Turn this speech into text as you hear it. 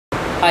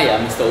Hi,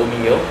 I'm Mr. Oh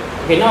Ming Yeo.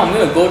 Okay, now I'm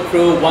going to go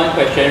through one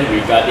question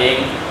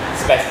regarding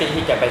specific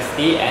heat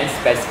capacity and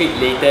specific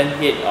latent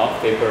heat of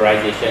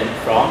vaporization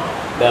from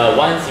the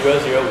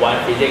 1001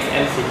 Physics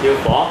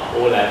MCQ for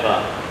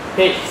O-Level,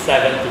 page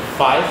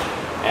 75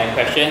 and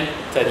question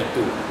 32.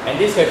 And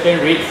this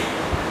question reads,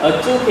 a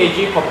 2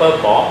 kg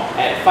copper ball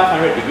at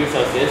 500 degrees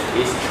Celsius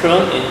is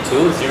thrown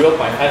into 0.5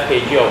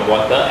 kg of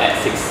water at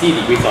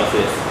 60 degrees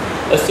Celsius.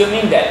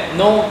 Assuming that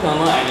no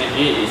thermal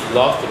energy is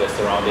lost to the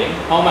surrounding,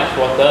 how much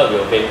water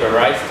will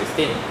vaporize to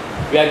steam?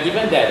 We are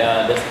given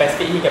that the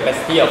specific heat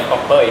capacity of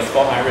copper is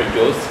 400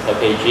 joules per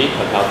kg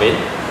per Kelvin,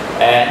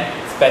 and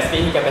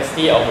specific heat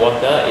capacity of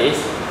water is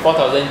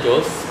 4000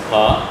 joules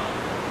per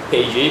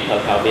kg per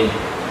Kelvin,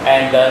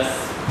 and the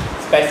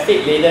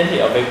specific latent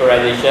heat of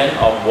vaporization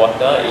of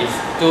water is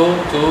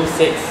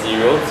 2260000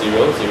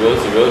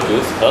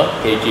 joules per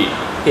kg.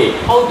 Okay,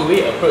 how do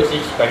we approach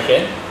this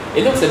question?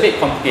 It looks a bit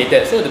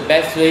complicated, so the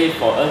best way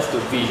for us to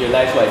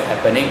visualize what is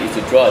happening is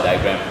to draw a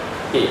diagram.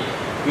 Okay,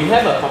 we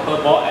have a copper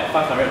ball at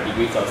 500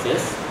 degrees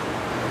Celsius,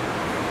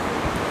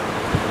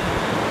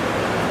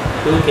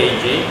 2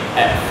 kg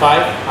at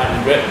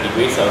 500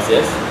 degrees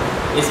Celsius.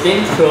 It's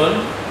being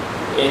thrown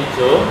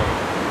into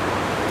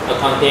a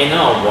container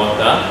of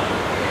water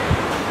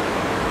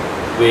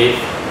with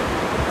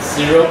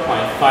 0.5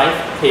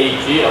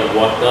 kg of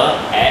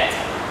water at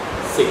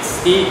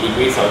 60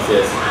 degrees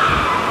Celsius.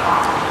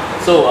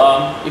 So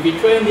if you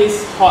throw in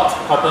this hot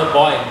copper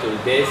ball into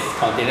this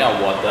container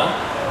of water,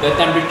 the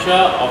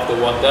temperature of the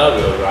water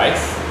will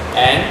rise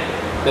and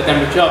the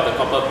temperature of the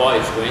copper ball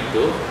is going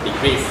to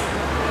decrease.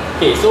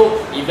 Okay,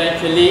 so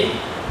eventually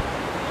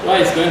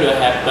what is going to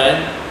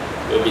happen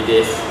will be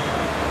this.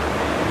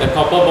 The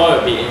copper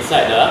ball will be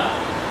inside the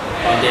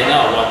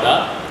container of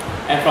water,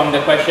 and from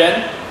the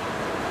question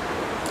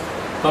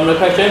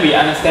we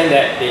understand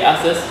that they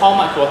ask us how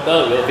much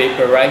water will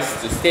vaporize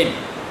to steam.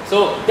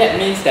 So that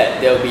means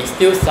that there will be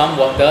still some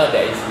water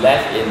that is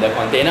left in the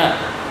container.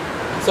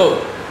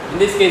 So in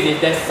this case, if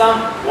there's some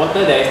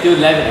water that is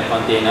still left in the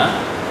container,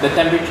 the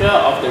temperature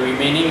of the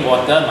remaining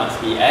water must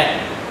be at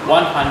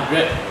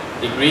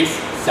 100 degrees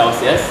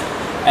Celsius.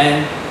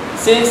 And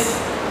since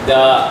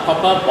the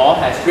copper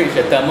ball has reached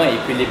a thermal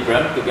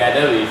equilibrium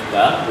together with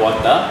the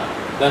water,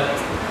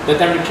 the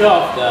temperature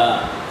of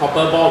the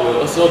copper ball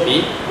will also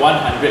be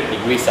 100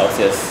 degrees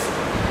Celsius.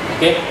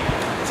 Okay,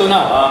 so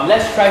now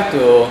let's try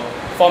to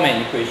form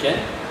an equation.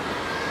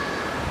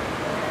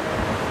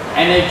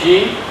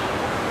 Energy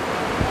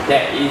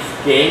that is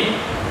gained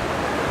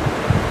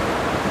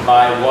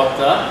by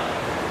water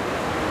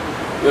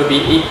will be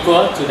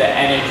equal to the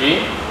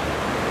energy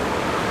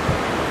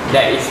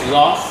that is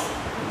lost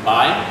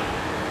by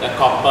the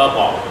copper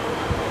ball.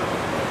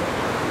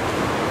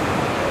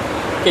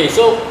 Okay,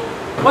 so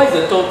what is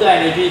the total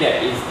energy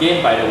that is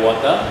gained by the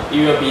water?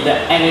 It will be the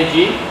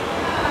energy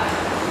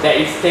that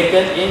is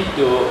taken in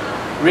to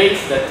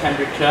raise the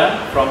temperature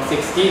from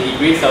 60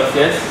 degrees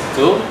Celsius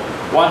to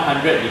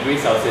 100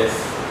 degrees Celsius,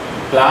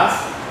 plus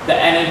the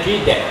energy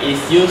that is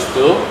used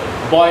to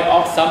boil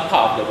off some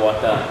part of the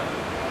water.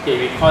 Okay,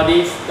 we call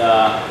this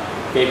the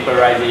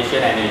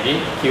vaporization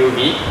energy,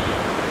 QV.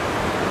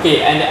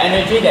 Okay, and the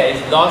energy that is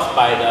lost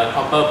by the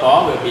copper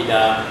ball will be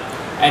the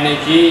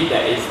energy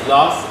that is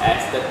lost as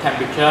the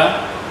temperature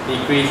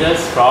decreases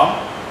from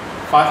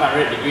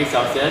 500 degrees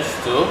Celsius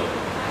to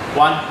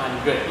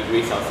 100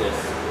 degrees Celsius.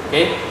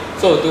 Okay,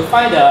 so to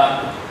find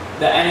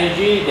the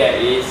energy that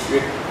is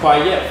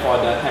required for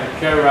the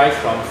temperature rise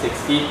from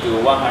 60 to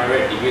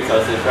 100 degrees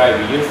Celsius, right,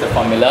 we use the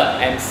formula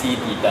mc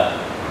theta.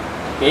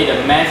 Okay,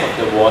 the mass of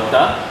the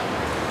water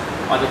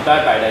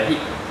multiplied by the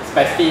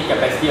specific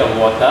capacity of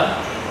water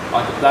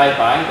multiplied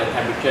by the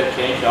temperature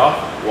change of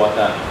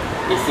water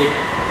is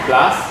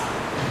plus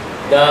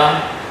the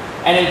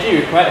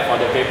energy required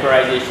for the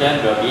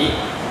vaporization will be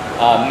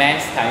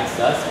mass times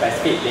the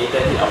specific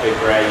latent heat of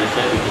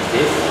vaporization, which is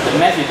this. The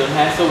mass we don't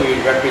have, so we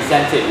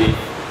represent it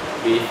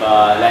with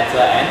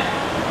letter N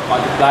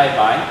multiplied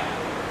by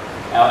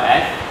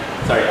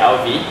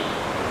LV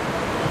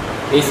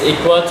is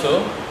equal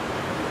to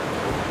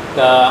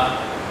the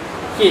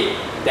heat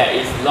that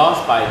is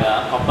lost by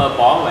the copper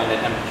ball when the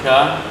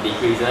temperature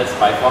decreases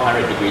by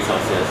 400 degrees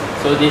Celsius.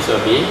 So this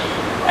will be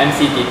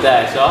mc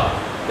theta as well,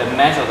 the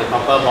mass of the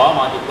copper ball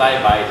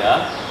multiplied by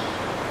the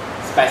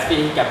specific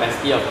heat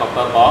capacity of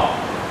copper ball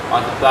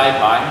multiplied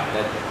by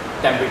the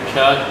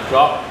temperature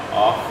drop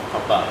of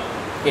copper.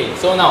 Okay,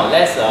 so now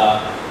let's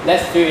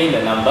fill in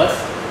the numbers.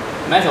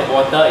 Mass of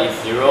water is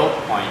 0.5.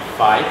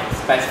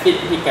 Specific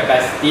heat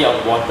capacity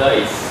of water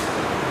is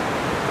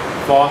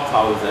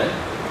 4000,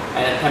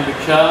 and the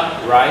temperature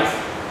rise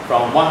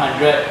from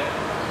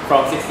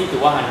 60 to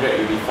 100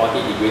 will be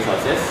 40 degrees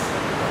Celsius,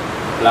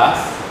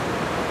 plus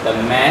the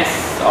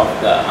mass of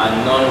the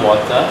unknown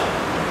water.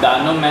 The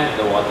unknown mass of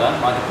the water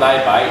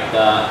multiplied by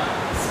the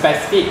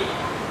specific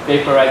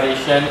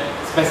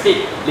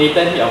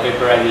latent heat of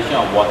vaporization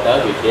of water,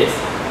 which is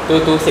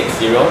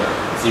 2260000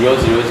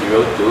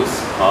 joules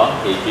per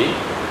kg.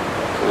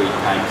 So we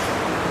times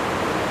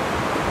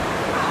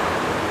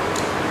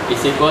is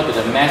equal to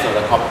the mass of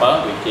the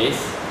copper, which is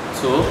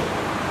 2,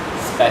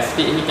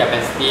 specific heat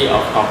capacity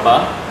of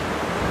copper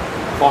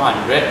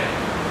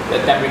 400. The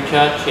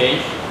temperature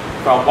change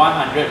from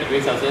 100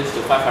 degrees Celsius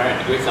to 500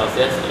 degrees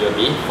Celsius, it will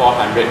be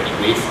 400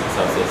 degrees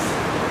Celsius.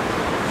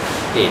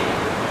 Okay,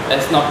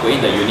 let's not put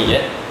in the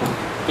unit yet.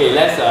 Okay,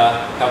 let's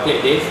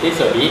calculate this. This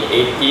will be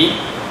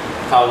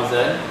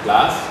 80,000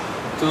 plus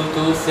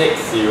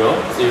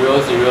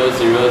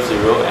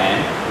 2260,0000 and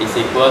is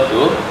equal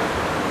to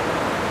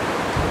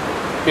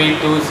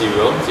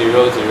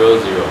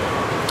 320,000.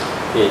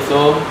 Okay,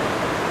 so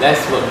let's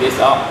work this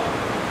out.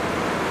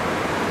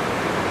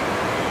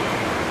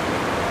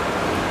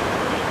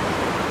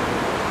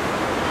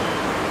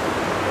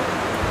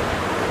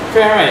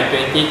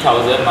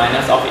 $320,000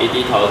 minus of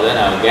 80,000,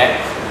 I will get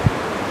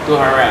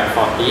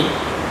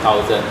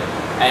 240,000,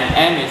 and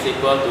M is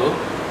equal to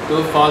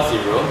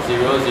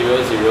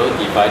 240,000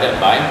 divided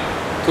by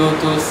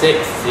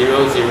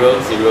 226,0000.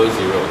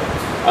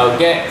 I'll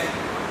get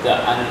the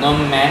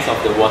unknown mass of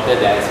the water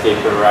that is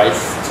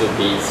vaporized to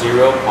be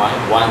 0.106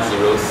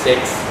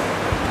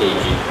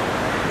 kg.